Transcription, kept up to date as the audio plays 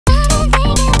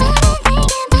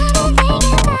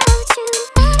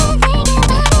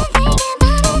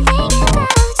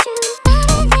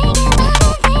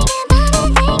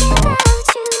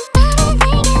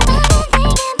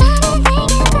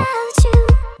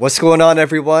What's going on,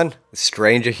 everyone? It's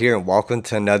Stranger here, and welcome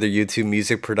to another YouTube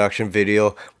music production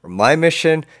video where my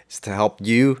mission is to help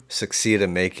you succeed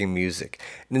in making music.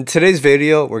 And in today's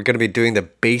video, we're going to be doing the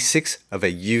basics of a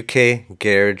UK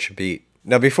garage beat.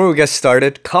 Now, before we get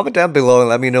started, comment down below and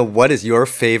let me know what is your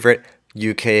favorite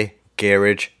UK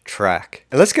garage track.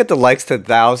 And let's get the likes to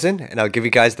 1,000 and I'll give you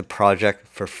guys the project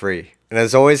for free. And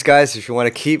as always, guys, if you want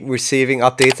to keep receiving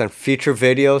updates on future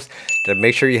videos, then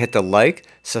make sure you hit the like,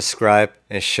 subscribe,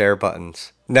 and share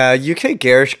buttons. Now, UK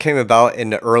Garage came about in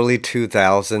the early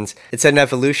 2000s. It's an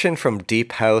evolution from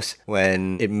Deep House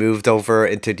when it moved over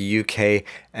into the UK,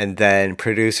 and then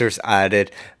producers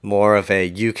added more of a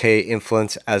UK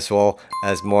influence as well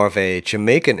as more of a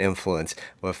Jamaican influence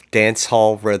with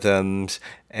dancehall rhythms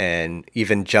and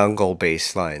even jungle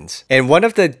bass lines. And one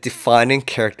of the defining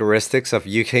characteristics of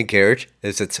UK Garage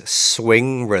is its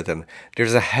swing rhythm.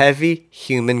 There's a heavy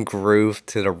human groove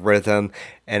to the rhythm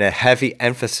and a heavy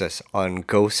emphasis on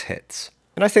ghost hits.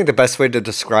 And I think the best way to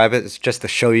describe it is just to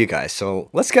show you guys. So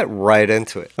let's get right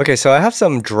into it. Okay, so I have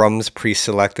some drums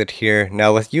pre-selected here.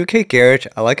 Now with UK Garage,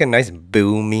 I like a nice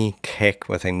boomy kick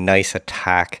with a nice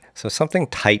attack. So something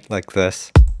tight like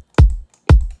this.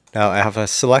 Now I have a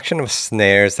selection of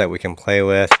snares that we can play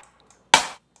with.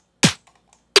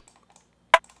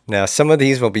 Now some of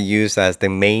these will be used as the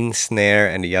main snare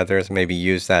and the others may be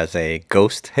used as a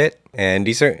ghost hit. And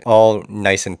these are all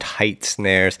nice and tight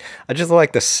snares. I just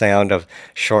like the sound of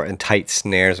short and tight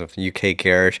snares with UK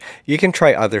Garage. You can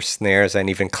try other snares and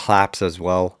even claps as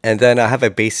well. And then I have a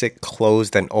basic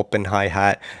closed and open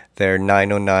hi-hat. They're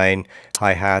 909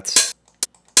 hi-hats,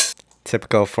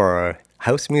 typical for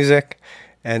house music.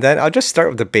 And then I'll just start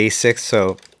with the basics.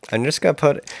 So I'm just going to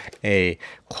put a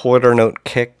quarter note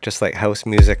kick, just like house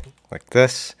music, like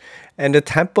this. And the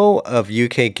tempo of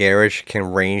UK Garage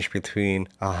can range between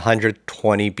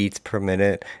 120 beats per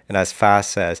minute and as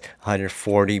fast as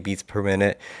 140 beats per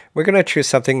minute. We're going to choose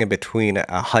something in between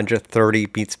 130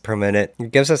 beats per minute.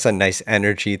 It gives us a nice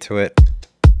energy to it.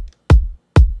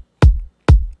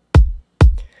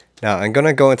 Now I'm going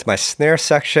to go into my snare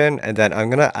section, and then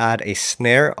I'm going to add a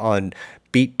snare on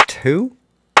beat 2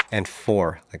 and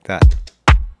 4, like that.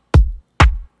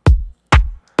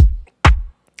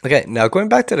 Okay, now going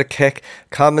back to the kick,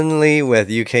 commonly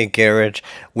with UK Garage,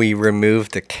 we remove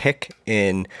the kick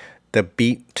in the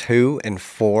beat 2 and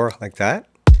 4, like that.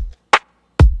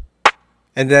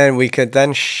 And then we could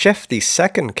then shift the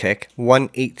second kick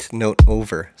 1/8 note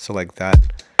over, so like that.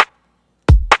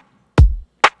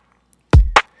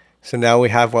 So now we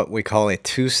have what we call a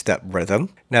two-step rhythm.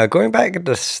 Now going back to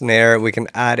the snare, we can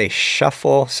add a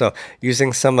shuffle. So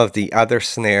using some of the other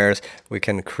snares, we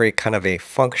can create kind of a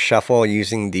funk shuffle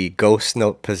using the ghost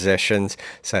note positions,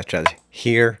 such as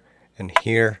here and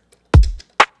here.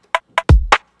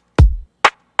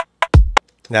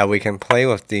 Now we can play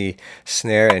with the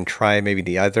snare and try maybe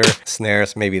the other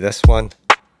snares, maybe this one.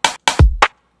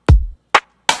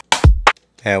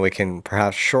 And we can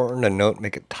perhaps shorten the note,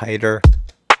 make it tighter.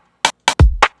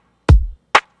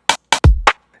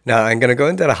 Now I'm going to go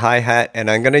into the hi-hat, and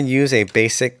I'm going to use a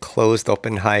basic closed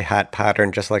open hi-hat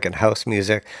pattern just like in house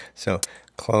music. So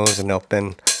close and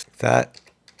open like that.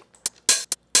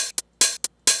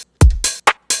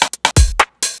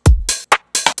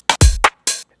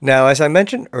 Now, as I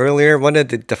mentioned earlier, one of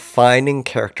the defining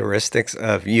characteristics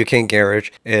of UK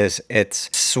Garage is its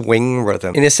swing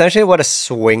rhythm. And essentially what a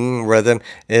swing rhythm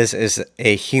is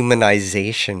a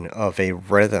humanization of a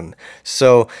rhythm.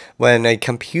 So when a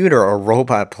computer or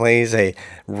robot plays a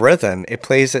rhythm, it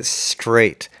plays it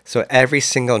straight. So every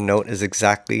single note is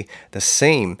exactly the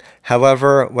same.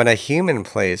 However, when a human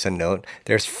plays a note,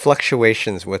 there's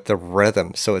fluctuations with the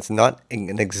rhythm. So it's not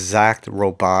an exact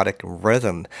robotic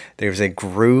rhythm. There's a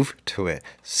groove to it.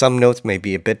 Some notes may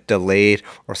be a bit delayed,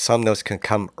 or some notes can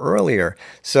come earlier.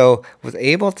 So with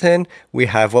Ableton, we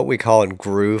have what we call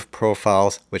groove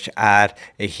profiles, which add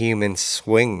a human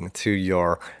swing to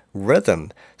your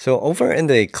rhythm. So over in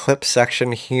the clip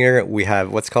section here, we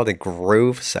have what's called a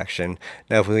groove section.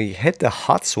 Now if we hit the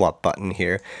hot swap button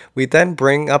here, we then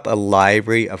bring up a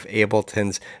library of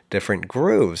Ableton's different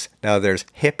grooves. Now there's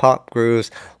hip hop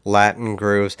grooves, Latin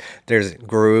grooves, there's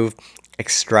groove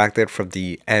extracted from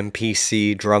the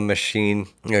MPC drum machine.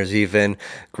 There's even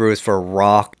grooves for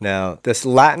rock. Now this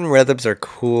Latin rhythms are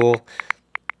cool.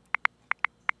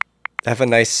 Have a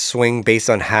nice swing based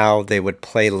on how they would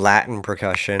play Latin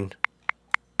percussion.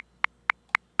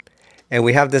 And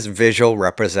we have this visual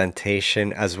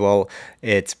representation as well.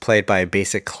 It's played by a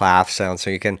basic clap sound, so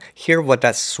you can hear what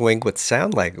that swing would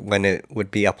sound like when it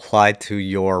would be applied to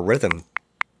your rhythm.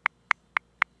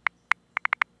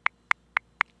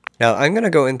 Now I'm going to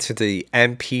go into the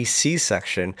MPC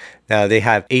section. Now they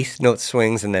have 8th note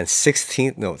swings and then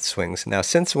 16th note swings. Now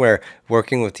since we're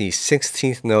working with the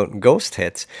 16th note ghost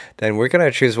hits, then we're going to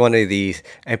choose one of these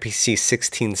MPC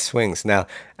 16 swings. Now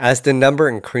as the number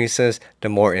increases, the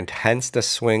more intense the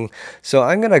swing. So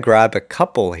I'm going to grab a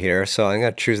couple here. So I'm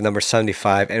going to choose number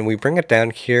 75 and we bring it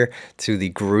down here to the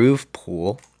groove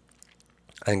pool.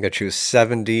 I'm going to choose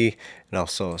 70 and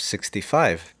also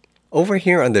 65. Over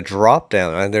here on the drop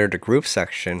down under the groove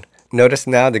section, notice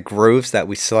now the grooves that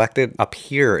we selected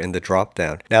appear in the drop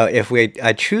down. Now if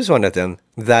I choose one of them,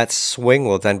 that swing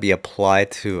will then be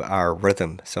applied to our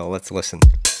rhythm. So let's listen.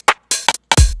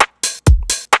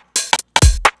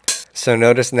 So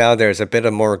notice now there's a bit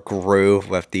of more groove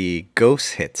with the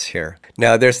ghost hits here.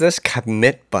 Now there's this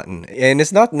commit button, and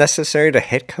it's not necessary to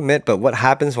hit commit, but what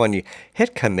happens when you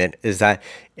hit commit is that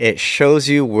it shows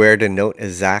you where the note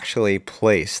is actually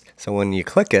placed. So when you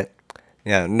click it,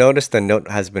 notice the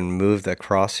note has been moved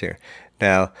across here.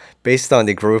 Now, based on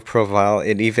the groove profile,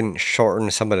 it even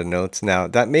shortens some of the notes. Now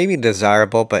that may be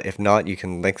desirable, but if not, you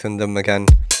can lengthen them again.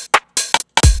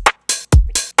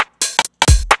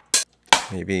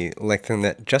 Maybe lengthen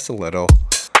it just a little.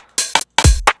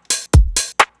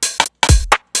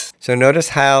 So notice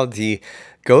how the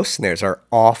ghost snares are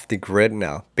off the grid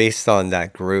now based on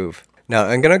that groove. Now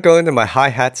I'm going to go into my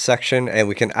hi-hat section and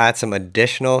we can add some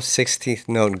additional 16th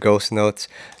note ghost notes.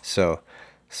 So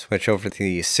switch over to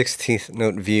the 16th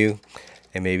note view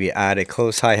and maybe add a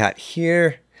close hi-hat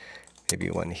here, maybe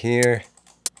one here,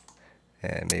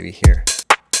 and maybe here.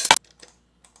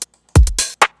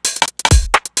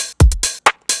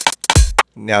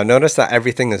 Now notice that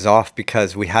everything is off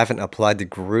because we haven't applied the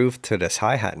groove to this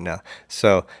hi-hat now.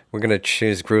 So we're going to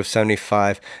choose groove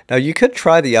 75. Now you could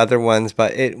try the other ones,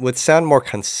 but it would sound more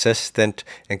consistent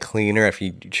and cleaner if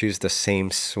you choose the same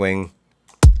swing.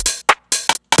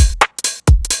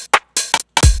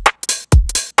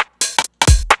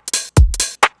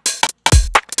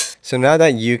 So now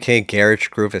that UK garage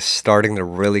groove is starting to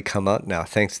really come out now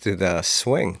thanks to the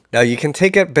swing. Now you can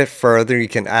take it a bit further, you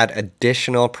can add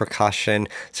additional percussion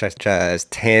such as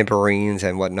tambourines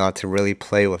and whatnot to really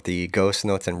play with the ghost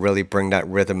notes and really bring that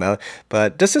rhythm out.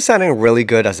 But this is sounding really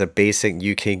good as a basic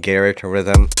UK garage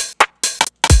rhythm.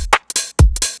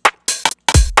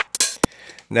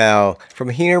 Now from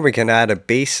here we can add a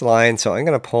bass line, so I'm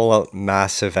going to pull out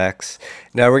Massive X.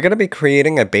 Now we're going to be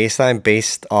creating a bass line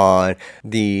based on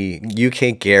the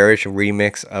UK Garage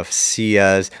remix of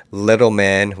Sia's Little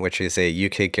Man, which is a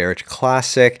UK Garage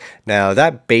classic. Now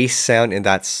that bass sound in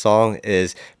that song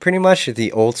is pretty much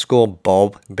the old school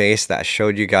bulb bass that I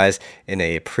showed you guys in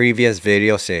a previous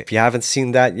video. So if you haven't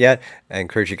seen that yet, I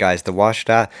encourage you guys to watch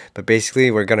that. But basically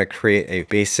we're going to create a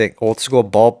basic old school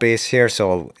bulb bass here.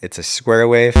 So it's a square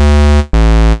wave.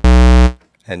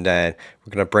 And then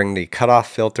we're going to bring the cutoff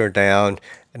filter down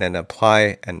and then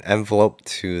apply an envelope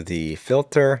to the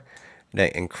filter, and then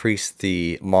increase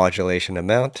the modulation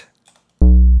amount.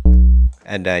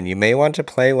 And then you may want to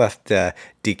play with the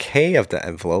decay of the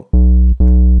envelope.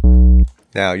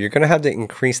 Now you're going to have to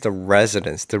increase the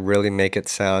resonance to really make it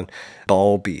sound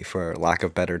bulby, for lack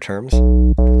of better terms.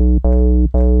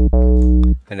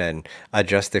 And then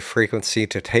adjust the frequency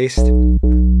to taste.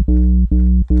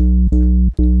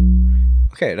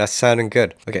 Okay, that's sounding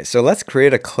good. Okay, so let's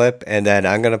create a clip and then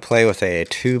I'm going to play with a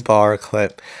 2-bar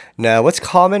clip. Now, what's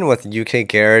common with UK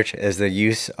Garage is the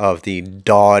use of the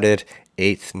dotted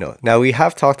 8th note. Now, we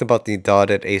have talked about the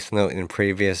dotted 8th note in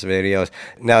previous videos.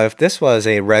 Now, if this was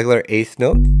a regular 8th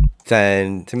note,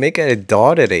 then to make it a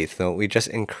dotted 8th note, we just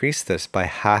increase this by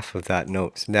half of that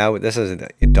note. So now this is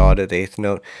a dotted 8th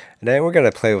note. And then we're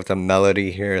going to play with a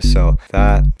melody here. So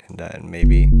that, and then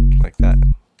maybe like that.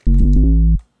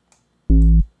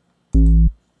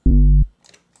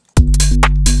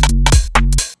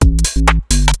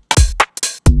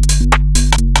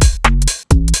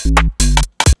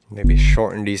 Maybe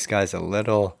shorten these guys a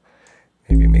little.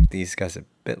 Maybe make these guys a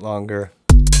bit longer.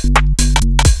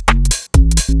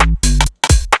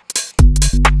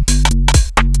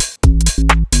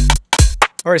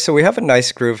 Alright, so we have a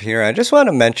nice groove here. I just want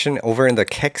to mention over in the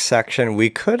kick section, we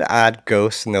could add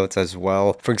ghost notes as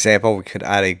well. For example, we could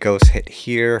add a ghost hit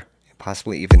here,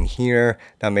 possibly even here.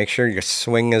 Now make sure your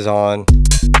swing is on.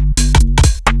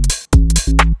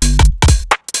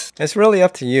 It's really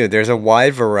up to you. There's a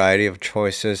wide variety of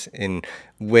choices in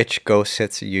which ghost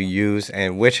hits you use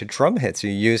and which drum hits you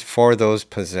use for those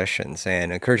positions.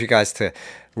 And I encourage you guys to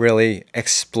really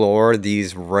explore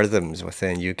these rhythms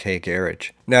within UK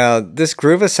Garage. Now, this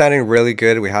groove is sounding really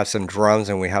good. We have some drums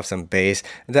and we have some bass.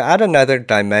 And to add another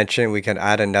dimension, we can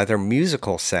add another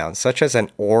musical sound, such as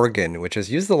an organ, which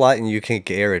is used a lot in UK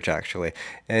Garage actually.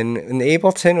 And in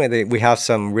Ableton, we have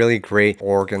some really great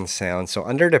organ sounds. So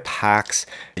under the packs,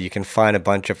 you can find a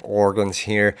bunch of organs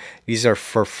here. These are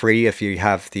for free if you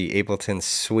have the Ableton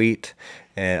suite.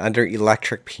 And under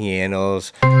electric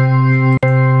pianos,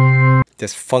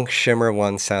 this funk shimmer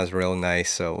one sounds real nice,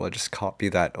 so we'll just copy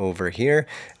that over here.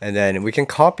 And then we can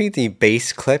copy the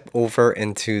bass clip over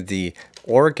into the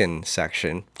organ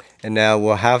section. And now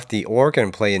we'll have the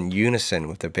organ play in unison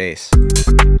with the bass.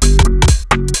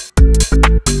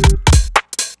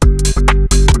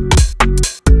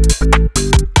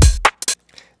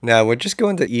 Now we're just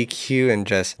going to EQ and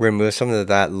just remove some of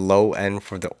that low end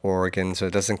for the organ so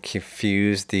it doesn't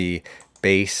confuse the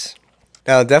bass.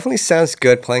 Now it definitely sounds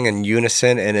good playing in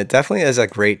unison, and it definitely is a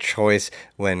great choice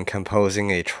when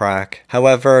composing a track.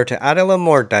 However, to add a little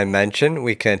more dimension,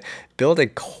 we can build a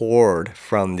chord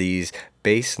from these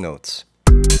bass notes.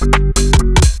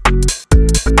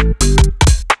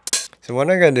 So what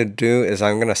I'm going to do is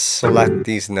I'm going to select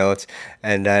these notes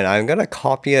and then I'm going to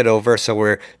copy it over so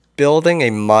we're building a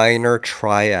minor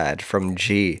triad from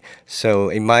G.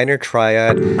 So a minor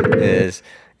triad is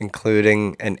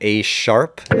including an A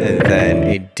sharp and then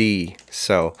a D.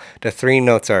 So the three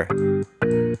notes are,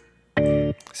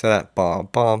 so that ba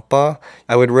ba ba.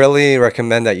 I would really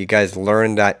recommend that you guys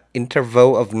learn that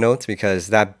interval of notes because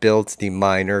that builds the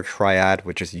minor triad,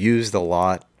 which is used a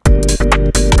lot.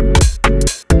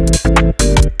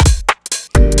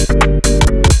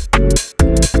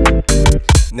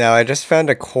 Now I just found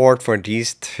a chord for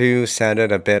these two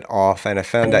sounded a bit off, and I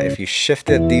found that if you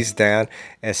shifted these down,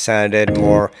 it sounded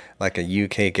more like a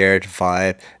UK Garage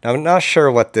vibe. Now I'm not sure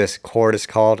what this chord is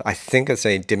called. I think it's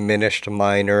a diminished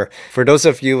minor. For those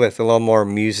of you with a little more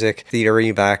music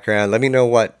theory background, let me know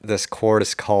what this chord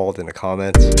is called in the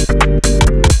comments.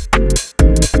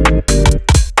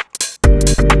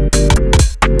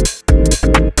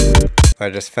 I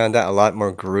just found that a lot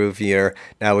more groovier.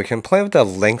 Now we can play with the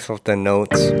length of the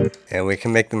notes and we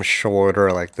can make them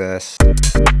shorter like this.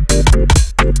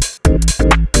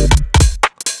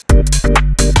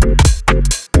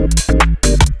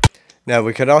 Now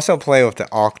we could also play with the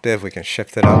octave. We can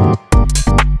shift it up.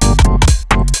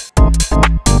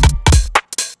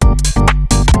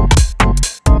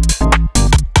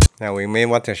 Now we may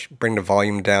want to bring the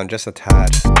volume down just a tad.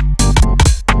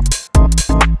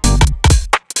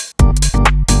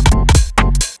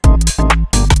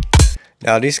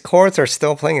 Now these chords are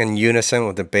still playing in unison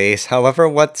with the bass. However,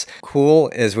 what's cool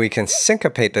is we can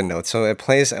syncopate the notes, so it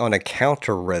plays on a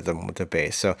counter rhythm with the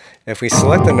bass. So if we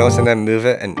select the notes and then move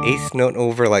it an eighth note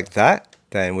over like that,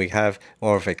 then we have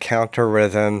more of a counter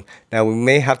rhythm. Now we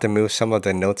may have to move some of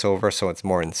the notes over so it's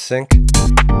more in sync.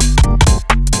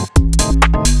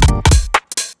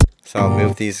 So I'll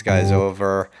move these guys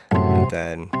over and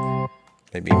then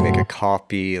maybe make a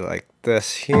copy like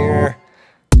this here.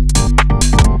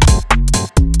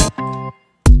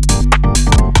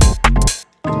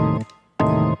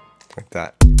 Like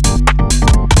that.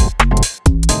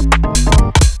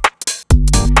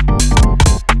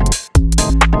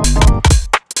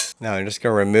 Now I'm just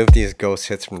going to remove these ghost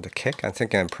hits from the kick. I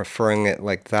think I'm preferring it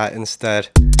like that instead.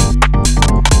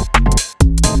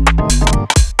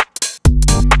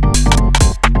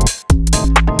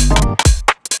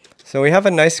 So we have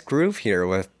a nice groove here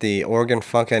with the organ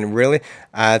funk, and really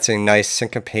adds a nice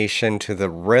syncopation to the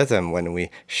rhythm when we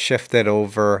shift it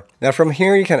over. Now from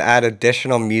here you can add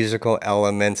additional musical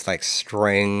elements like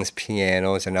strings,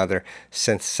 pianos, and other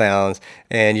synth sounds.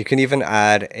 And you can even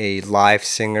add a live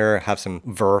singer, have some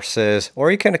verses,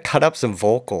 or you can cut up some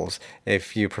vocals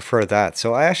if you prefer that.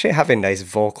 So I actually have a nice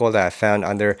vocal that I found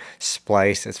under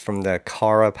Splice. It's from the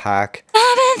Kara pack.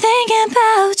 I've been thinking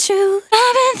about you.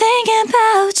 I've been thinking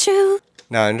about you.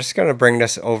 Now I'm just going to bring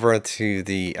this over to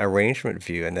the arrangement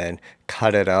view and then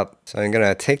cut it up. So I'm going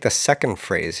to take the second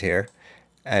phrase here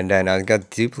and then I'm going to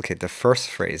duplicate the first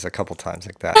phrase a couple times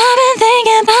like that. I've been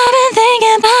thinking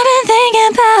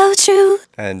about you.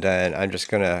 And then I'm just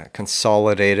going to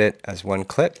consolidate it as one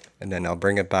clip and then I'll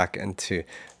bring it back into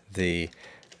the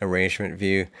arrangement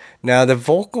view. Now the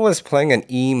vocal is playing in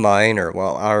E minor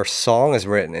while our song is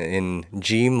written in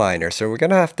G minor, so we're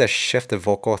gonna have to shift the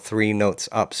vocal 3 notes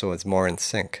up so it's more in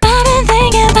sync. I've been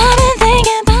thinking about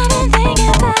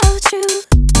you.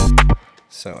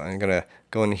 So I'm gonna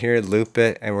go in here, loop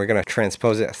it, and we're gonna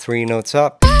transpose it 3 notes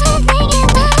up.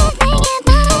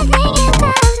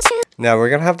 Now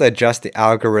we're gonna have to adjust the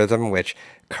algorithm, which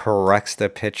corrects the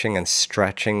pitching and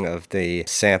stretching of the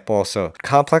sample. So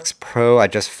Complex Pro, I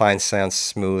just find sounds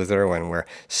smoother when we're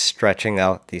stretching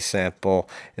out the sample.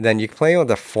 And then you can play with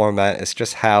the format. It's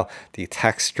just how the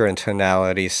texture and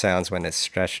tonality sounds when it's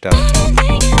stretched out.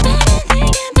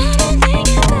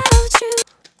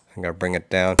 I'm gonna bring it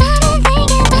down.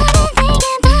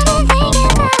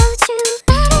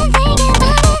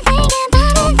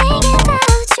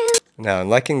 Now I'm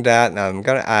liking that. Now I'm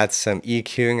gonna add some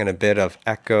EQing and a bit of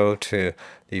echo to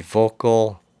the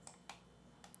vocal.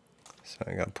 So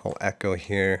I'm gonna pull echo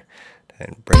here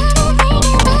and bring it.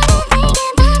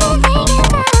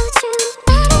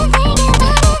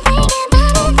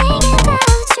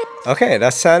 Okay,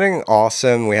 that's sounding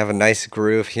awesome. We have a nice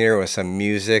groove here with some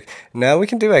music. Now we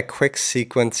can do a quick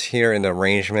sequence here in the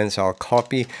arrangement. So I'll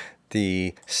copy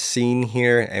the scene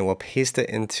here and we'll paste it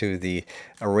into the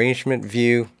arrangement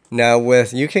view. Now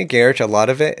with UK Garage, a lot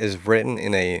of it is written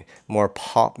in a more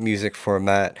pop music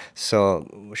format,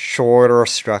 so shorter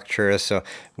structures. So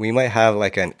we might have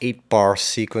like an 8-bar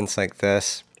sequence like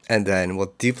this, and then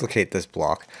we'll duplicate this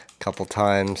block a couple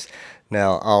times.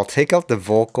 Now I'll take out the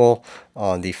vocal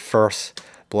on the first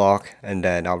block, and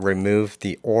then I'll remove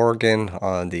the organ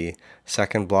on the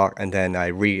second block, and then I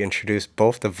reintroduce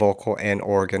both the vocal and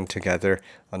organ together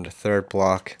on the third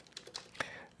block.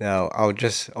 Now I'll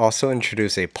just also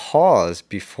introduce a pause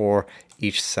before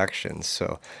each section.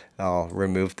 So I'll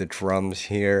remove the drums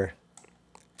here,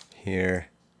 here,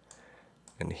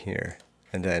 and here.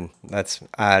 And then let's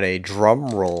add a drum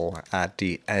roll at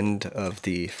the end of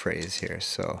the phrase here.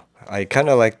 So I kind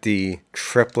of like the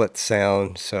triplet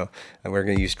sound, so we're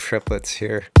going to use triplets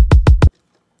here.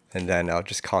 And then I'll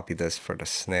just copy this for the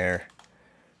snare.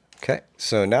 Okay,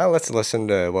 so now let's listen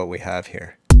to what we have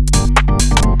here.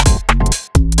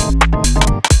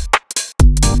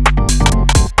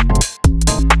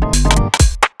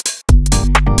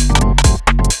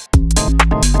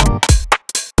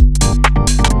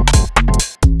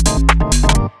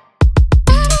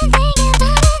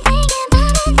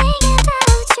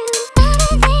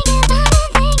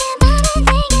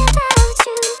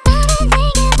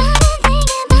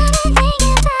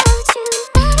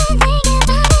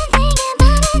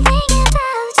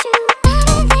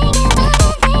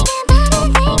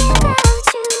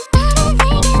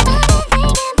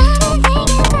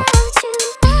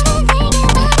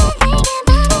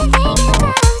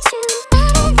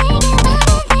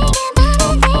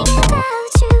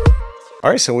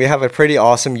 Alright, so we have a pretty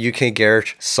awesome UK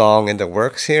Garage song in the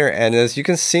works here, and as you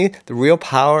can see, the real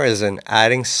power is in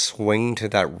adding swing to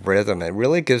that rhythm. It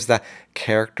really gives that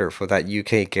character for that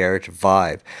UK Garage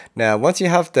vibe. Now, once you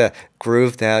have the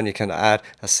groove down, you can add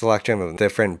a selection of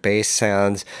different bass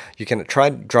sounds. You can try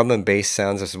drum and bass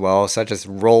sounds as well, such as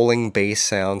rolling bass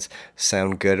sounds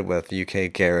sound good with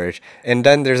UK Garage. And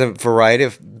then there's a variety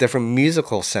of different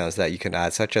musical sounds that you can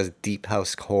add, such as deep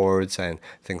house chords and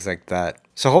things like that.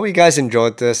 So I hope you guys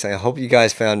enjoyed this, and I hope you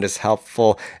guys found this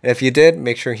helpful. And if you did,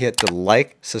 make sure you hit the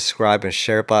like, subscribe, and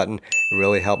share button. It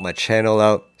really helped my channel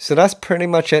out. So that's pretty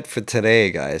much it for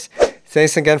today, guys.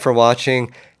 Thanks again for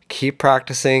watching. Keep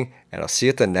practicing, and I'll see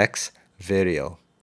you at the next video.